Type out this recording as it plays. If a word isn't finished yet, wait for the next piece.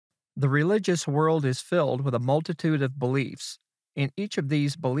The religious world is filled with a multitude of beliefs. In each of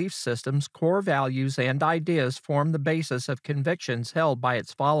these belief systems, core values and ideas form the basis of convictions held by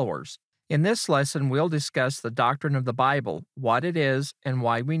its followers. In this lesson, we'll discuss the doctrine of the Bible, what it is, and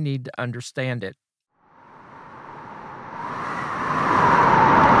why we need to understand it.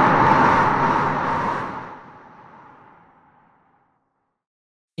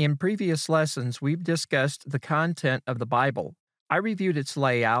 In previous lessons, we've discussed the content of the Bible. I reviewed its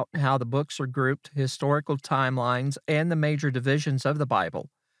layout, how the books are grouped, historical timelines, and the major divisions of the Bible.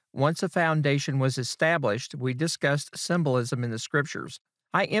 Once a foundation was established, we discussed symbolism in the Scriptures.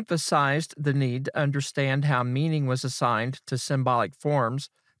 I emphasized the need to understand how meaning was assigned to symbolic forms,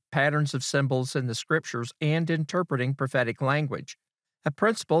 patterns of symbols in the Scriptures, and interpreting prophetic language. A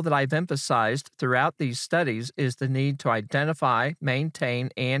principle that I've emphasized throughout these studies is the need to identify, maintain,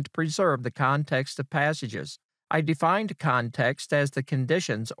 and preserve the context of passages. I defined context as the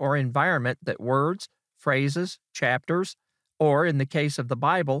conditions or environment that words, phrases, chapters, or in the case of the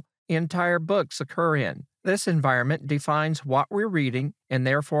Bible, entire books occur in. This environment defines what we're reading and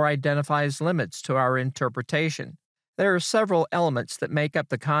therefore identifies limits to our interpretation. There are several elements that make up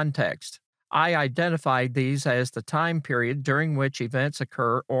the context. I identified these as the time period during which events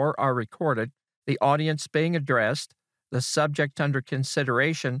occur or are recorded, the audience being addressed, the subject under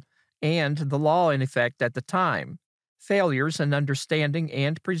consideration, and the law in effect at the time. Failures in understanding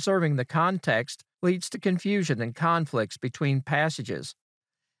and preserving the context leads to confusion and conflicts between passages.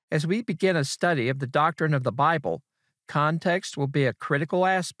 As we begin a study of the doctrine of the Bible, context will be a critical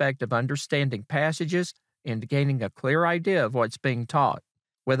aspect of understanding passages and gaining a clear idea of what's being taught.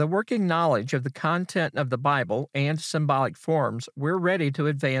 With a working knowledge of the content of the Bible and symbolic forms, we're ready to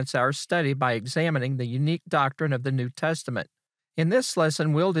advance our study by examining the unique doctrine of the New Testament. In this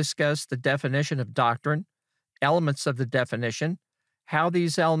lesson, we'll discuss the definition of doctrine, elements of the definition, how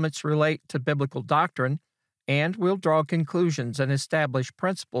these elements relate to biblical doctrine, and we'll draw conclusions and establish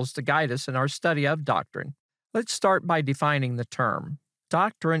principles to guide us in our study of doctrine. Let's start by defining the term.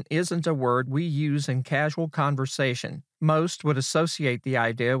 Doctrine isn't a word we use in casual conversation. Most would associate the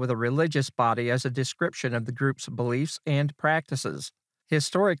idea with a religious body as a description of the group's beliefs and practices.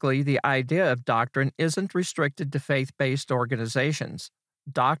 Historically, the idea of doctrine isn't restricted to faith-based organizations.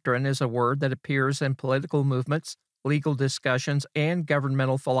 Doctrine is a word that appears in political movements, legal discussions, and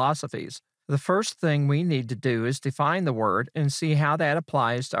governmental philosophies. The first thing we need to do is define the word and see how that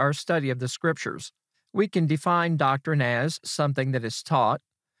applies to our study of the Scriptures. We can define doctrine as something that is taught,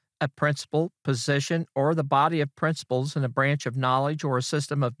 a principle, position, or the body of principles in a branch of knowledge or a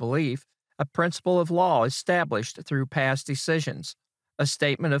system of belief, a principle of law established through past decisions, a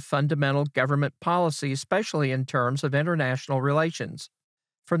statement of fundamental government policy, especially in terms of international relations.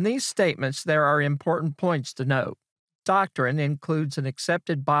 From these statements, there are important points to note. Doctrine includes an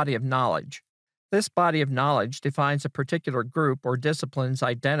accepted body of knowledge. This body of knowledge defines a particular group or discipline's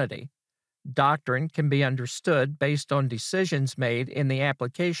identity. Doctrine can be understood based on decisions made in the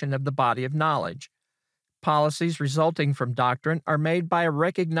application of the body of knowledge. Policies resulting from doctrine are made by a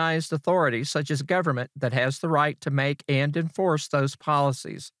recognized authority such as government that has the right to make and enforce those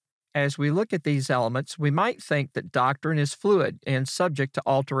policies. As we look at these elements, we might think that doctrine is fluid and subject to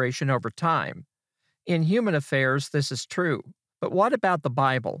alteration over time. In human affairs, this is true. But what about the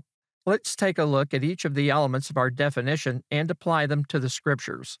Bible? Let's take a look at each of the elements of our definition and apply them to the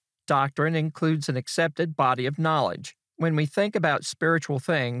Scriptures. Doctrine includes an accepted body of knowledge. When we think about spiritual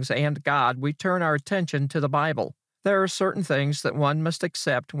things and God, we turn our attention to the Bible. There are certain things that one must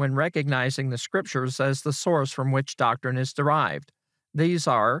accept when recognizing the Scriptures as the source from which doctrine is derived. These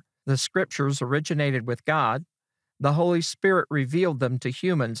are: the Scriptures originated with God, the Holy Spirit revealed them to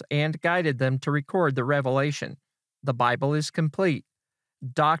humans and guided them to record the revelation, the Bible is complete,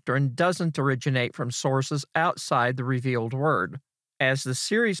 doctrine doesn't originate from sources outside the revealed Word. As the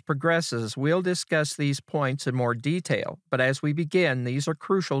series progresses, we'll discuss these points in more detail, but as we begin, these are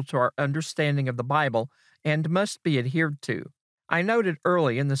crucial to our understanding of the Bible and must be adhered to. I noted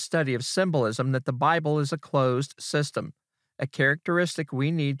early in the study of symbolism that the Bible is a closed system, a characteristic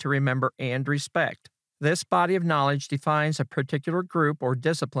we need to remember and respect. This body of knowledge defines a particular group or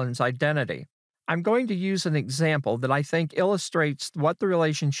discipline's identity. I'm going to use an example that I think illustrates what the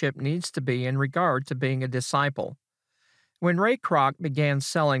relationship needs to be in regard to being a disciple. When Ray Kroc began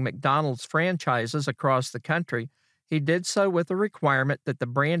selling McDonald's franchises across the country, he did so with the requirement that the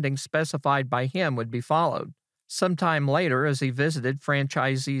branding specified by him would be followed. Sometime later, as he visited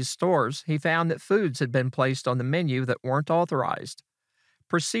franchisees' stores, he found that foods had been placed on the menu that weren't authorized.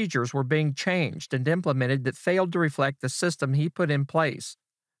 Procedures were being changed and implemented that failed to reflect the system he put in place.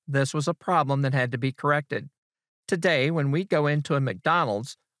 This was a problem that had to be corrected. Today, when we go into a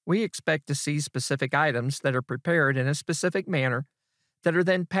McDonald's, We expect to see specific items that are prepared in a specific manner that are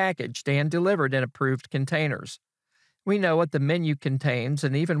then packaged and delivered in approved containers. We know what the menu contains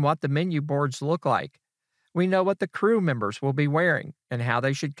and even what the menu boards look like. We know what the crew members will be wearing and how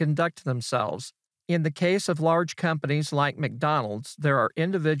they should conduct themselves. In the case of large companies like McDonald's, there are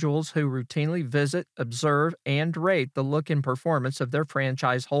individuals who routinely visit, observe, and rate the look and performance of their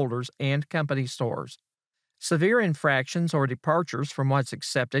franchise holders and company stores. Severe infractions or departures from what's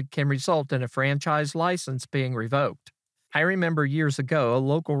accepted can result in a franchise license being revoked. I remember years ago, a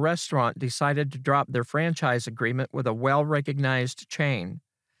local restaurant decided to drop their franchise agreement with a well-recognized chain.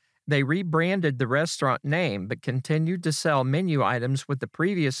 They rebranded the restaurant name but continued to sell menu items with the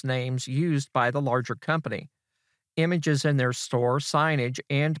previous names used by the larger company. Images in their store, signage,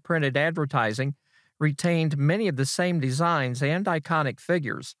 and printed advertising retained many of the same designs and iconic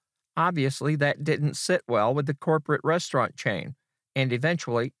figures. Obviously, that didn't sit well with the corporate restaurant chain, and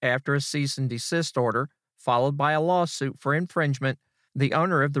eventually, after a cease and desist order, followed by a lawsuit for infringement, the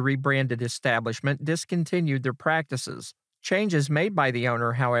owner of the rebranded establishment discontinued their practices. Changes made by the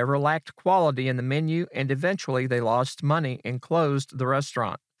owner, however, lacked quality in the menu, and eventually they lost money and closed the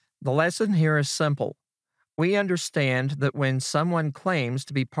restaurant. The lesson here is simple. We understand that when someone claims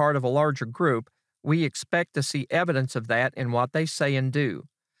to be part of a larger group, we expect to see evidence of that in what they say and do.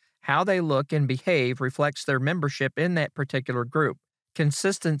 How they look and behave reflects their membership in that particular group.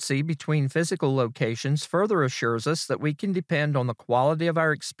 Consistency between physical locations further assures us that we can depend on the quality of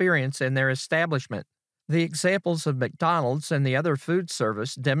our experience in their establishment. The examples of McDonald's and the other food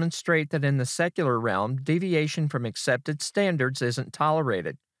service demonstrate that in the secular realm, deviation from accepted standards isn't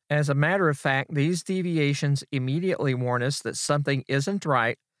tolerated. As a matter of fact, these deviations immediately warn us that something isn't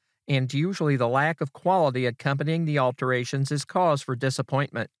right, and usually the lack of quality accompanying the alterations is cause for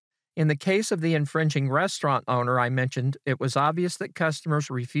disappointment. In the case of the infringing restaurant owner I mentioned, it was obvious that customers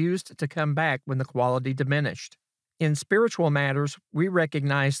refused to come back when the quality diminished. In spiritual matters, we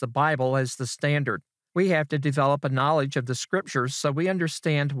recognize the Bible as the standard. We have to develop a knowledge of the Scriptures so we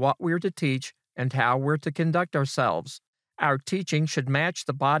understand what we're to teach and how we're to conduct ourselves. Our teaching should match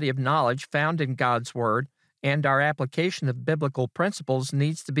the body of knowledge found in God's Word, and our application of biblical principles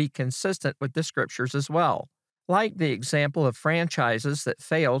needs to be consistent with the Scriptures as well. Like the example of franchises that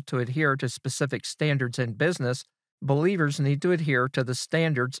fail to adhere to specific standards in business, believers need to adhere to the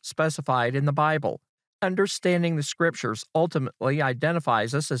standards specified in the Bible. Understanding the Scriptures ultimately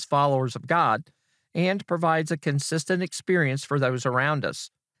identifies us as followers of God and provides a consistent experience for those around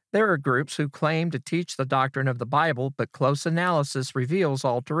us. There are groups who claim to teach the doctrine of the Bible, but close analysis reveals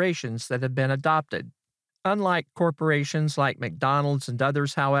alterations that have been adopted. Unlike corporations like McDonald's and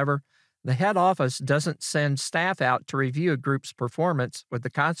others, however, the head office doesn't send staff out to review a group's performance with the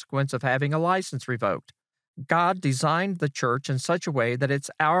consequence of having a license revoked. God designed the church in such a way that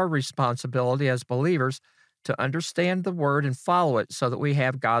it's our responsibility as believers to understand the Word and follow it so that we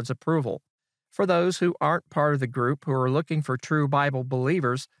have God's approval. For those who aren't part of the group who are looking for true Bible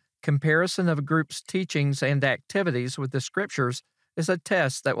believers, comparison of a group's teachings and activities with the Scriptures is a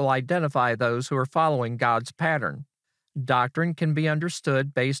test that will identify those who are following God's pattern. Doctrine can be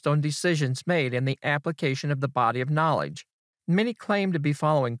understood based on decisions made in the application of the body of knowledge. Many claim to be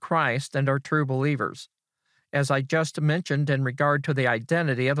following Christ and are true believers. As I just mentioned in regard to the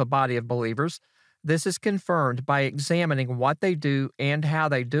identity of a body of believers, this is confirmed by examining what they do and how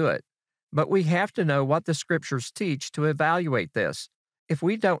they do it. But we have to know what the Scriptures teach to evaluate this. If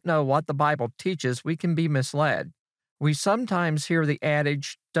we don't know what the Bible teaches, we can be misled. We sometimes hear the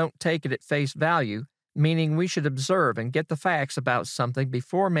adage, "Don't take it at face value," meaning we should observe and get the facts about something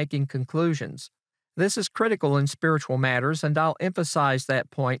before making conclusions. This is critical in spiritual matters, and I'll emphasize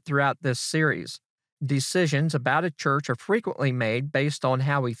that point throughout this series. Decisions about a church are frequently made based on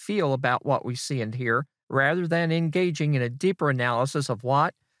how we feel about what we see and hear, rather than engaging in a deeper analysis of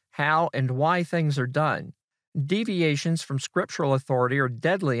what, how, and why things are done. Deviations from scriptural authority are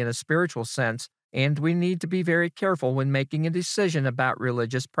deadly in a spiritual sense, and we need to be very careful when making a decision about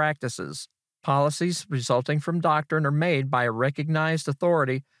religious practices. Policies resulting from doctrine are made by a recognized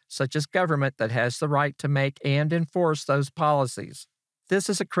authority, such as government, that has the right to make and enforce those policies. This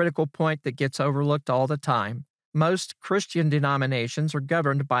is a critical point that gets overlooked all the time. Most Christian denominations are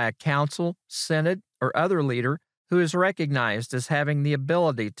governed by a council, synod, or other leader who is recognized as having the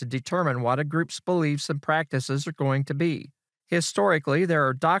ability to determine what a group's beliefs and practices are going to be. Historically, there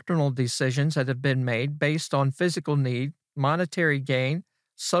are doctrinal decisions that have been made based on physical need, monetary gain,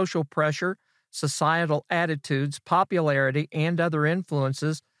 social pressure, societal attitudes, popularity, and other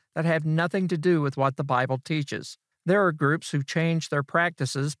influences that have nothing to do with what the Bible teaches. There are groups who change their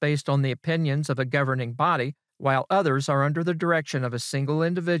practices based on the opinions of a governing body, while others are under the direction of a single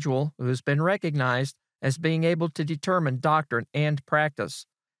individual who has been recognized as being able to determine doctrine and practice.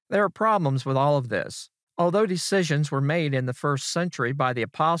 There are problems with all of this. Although decisions were made in the first century by the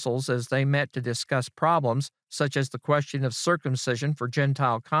apostles as they met to discuss problems, such as the question of circumcision for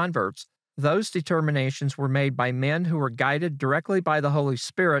Gentile converts, those determinations were made by men who were guided directly by the Holy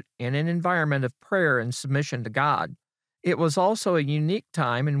Spirit in an environment of prayer and submission to God. It was also a unique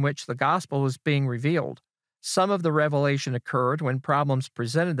time in which the gospel was being revealed. Some of the revelation occurred when problems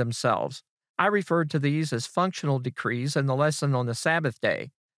presented themselves. I referred to these as functional decrees in the lesson on the Sabbath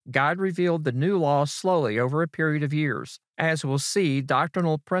day. God revealed the new law slowly over a period of years. As we'll see,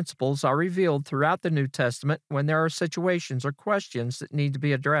 doctrinal principles are revealed throughout the New Testament when there are situations or questions that need to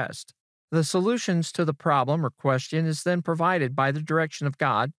be addressed. The solutions to the problem or question is then provided by the direction of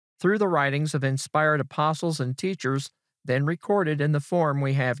God through the writings of inspired apostles and teachers, then recorded in the form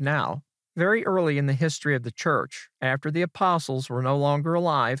we have now. Very early in the history of the church, after the apostles were no longer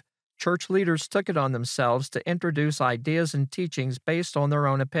alive, church leaders took it on themselves to introduce ideas and teachings based on their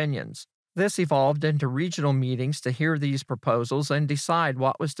own opinions. This evolved into regional meetings to hear these proposals and decide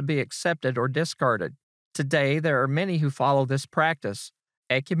what was to be accepted or discarded. Today, there are many who follow this practice.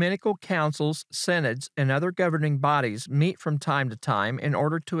 Ecumenical councils, synods, and other governing bodies meet from time to time in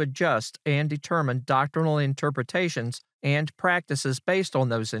order to adjust and determine doctrinal interpretations and practices based on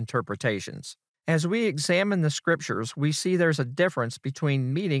those interpretations. As we examine the Scriptures, we see there's a difference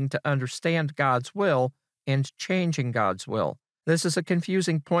between meeting to understand God's will and changing God's will. This is a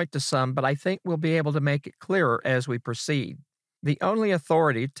confusing point to some, but I think we'll be able to make it clearer as we proceed. The only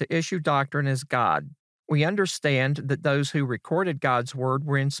authority to issue doctrine is God. We understand that those who recorded God's Word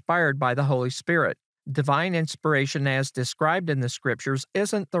were inspired by the Holy Spirit. Divine inspiration as described in the Scriptures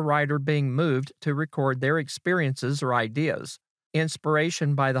isn't the writer being moved to record their experiences or ideas.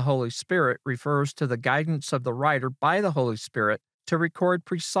 Inspiration by the Holy Spirit refers to the guidance of the writer by the Holy Spirit to record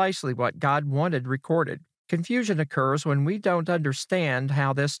precisely what God wanted recorded. Confusion occurs when we don't understand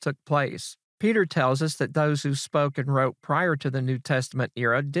how this took place. Peter tells us that those who spoke and wrote prior to the New Testament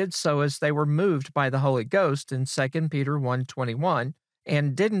era did so as they were moved by the Holy Ghost in 2 Peter 1:21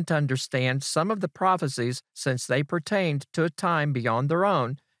 and didn't understand some of the prophecies since they pertained to a time beyond their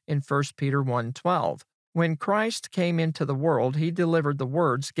own in 1 Peter 1:12. When Christ came into the world, he delivered the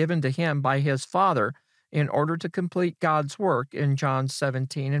words given to him by his Father in order to complete God's work in John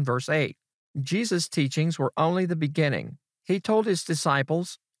 17 and verse 8. Jesus' teachings were only the beginning. He told his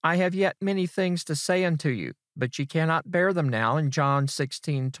disciples, "I have yet many things to say unto you, but ye cannot bear them now," in John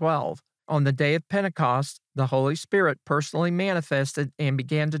 16:12. On the day of Pentecost, the Holy Spirit personally manifested and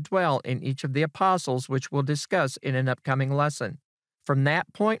began to dwell in each of the apostles, which we'll discuss in an upcoming lesson. From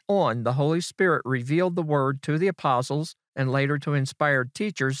that point on, the Holy Spirit revealed the Word to the apostles and later to inspired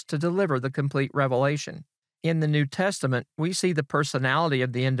teachers to deliver the complete revelation. In the New Testament, we see the personality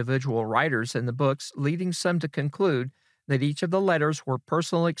of the individual writers in the books, leading some to conclude that each of the letters were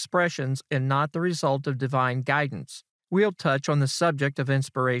personal expressions and not the result of divine guidance. We'll touch on the subject of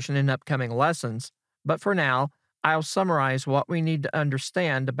inspiration in upcoming lessons, but for now, I'll summarize what we need to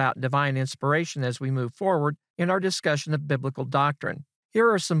understand about divine inspiration as we move forward in our discussion of biblical doctrine. Here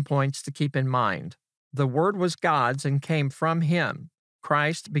are some points to keep in mind. The Word was God's and came from Him.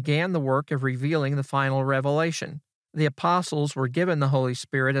 Christ began the work of revealing the final revelation. The apostles were given the Holy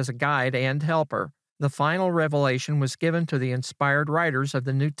Spirit as a guide and helper. The final revelation was given to the inspired writers of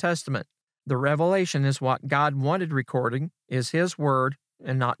the New Testament. The revelation is what God wanted recording, is His Word,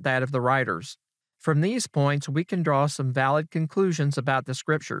 and not that of the writers. From these points, we can draw some valid conclusions about the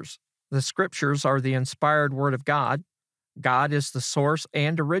Scriptures. The Scriptures are the inspired Word of God. God is the source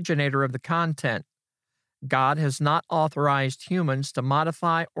and originator of the content. God has not authorized humans to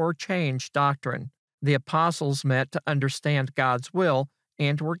modify or change doctrine. The apostles met to understand God's will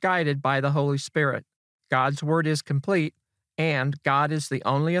and were guided by the Holy Spirit. God's Word is complete, and God is the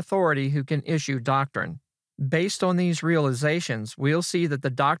only authority who can issue doctrine. Based on these realizations, we'll see that the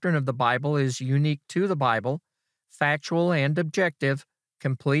doctrine of the Bible is unique to the Bible, factual and objective,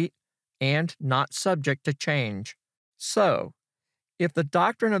 complete, and not subject to change. So, if the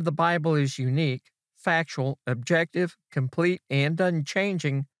doctrine of the Bible is unique, factual, objective, complete, and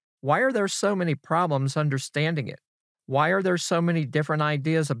unchanging, why are there so many problems understanding it? Why are there so many different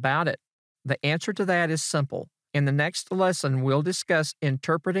ideas about it? The answer to that is simple. In the next lesson, we'll discuss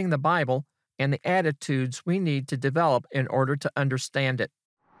interpreting the Bible and the attitudes we need to develop in order to understand it.